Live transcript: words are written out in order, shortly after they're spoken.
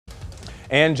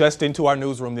And just into our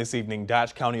newsroom this evening,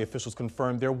 Dodge County officials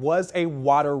confirmed there was a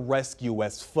water rescue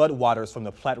as floodwaters from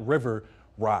the Platte River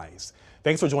rise.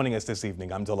 Thanks for joining us this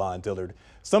evening. I'm Delon Dillard.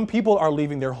 Some people are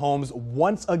leaving their homes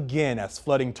once again as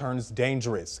flooding turns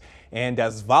dangerous. And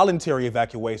as voluntary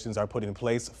evacuations are put in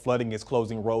place, flooding is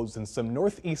closing roads in some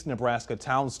northeast Nebraska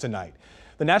towns tonight.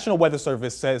 The National Weather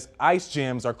Service says ice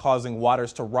jams are causing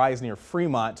waters to rise near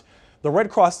Fremont. The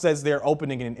Red Cross says they're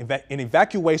opening an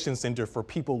evacuation center for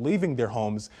people leaving their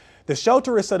homes. The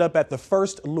shelter is set up at the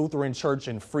First Lutheran Church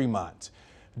in Fremont.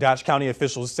 Dodge County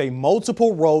officials say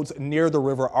multiple roads near the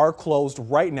river are closed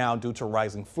right now due to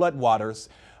rising floodwaters.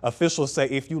 Officials say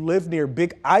if you live near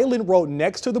Big Island Road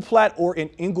next to the Platte or in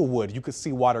Inglewood, you could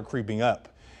see water creeping up.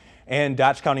 And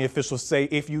Dodge County officials say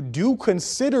if you do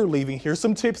consider leaving, here's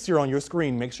some tips here on your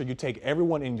screen. Make sure you take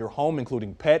everyone in your home,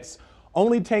 including pets.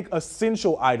 Only take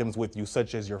essential items with you,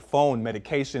 such as your phone,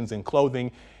 medications, and clothing,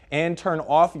 and turn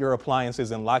off your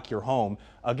appliances and lock your home.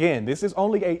 Again, this is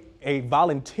only a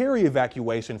voluntary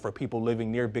evacuation for people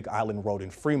living near Big Island Road in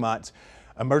Fremont.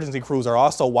 Emergency crews are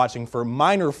also watching for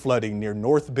minor flooding near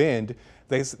North Bend.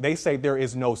 They say there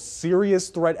is no serious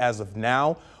threat as of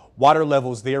now. Water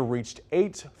levels there reached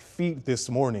 8 feet this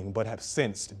morning, but have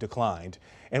since declined.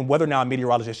 And Weather Now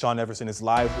meteorologist Sean Everson is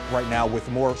live right now with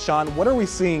more. Sean, what are we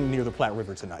seeing near the Platte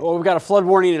River tonight? Well, we've got a flood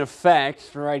warning in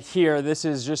effect right here. This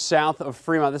is just south of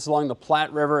Fremont. This is along the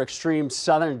Platte River, extreme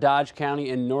southern Dodge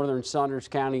County and northern Saunders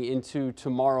County into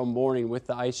tomorrow morning with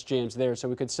the ice jams there. So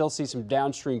we could still see some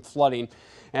downstream flooding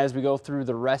as we go through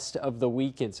the rest of the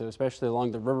weekend, so especially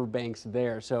along the riverbanks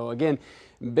there. So again,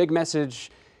 big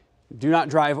message, do not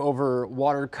drive over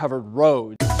water-covered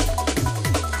roads.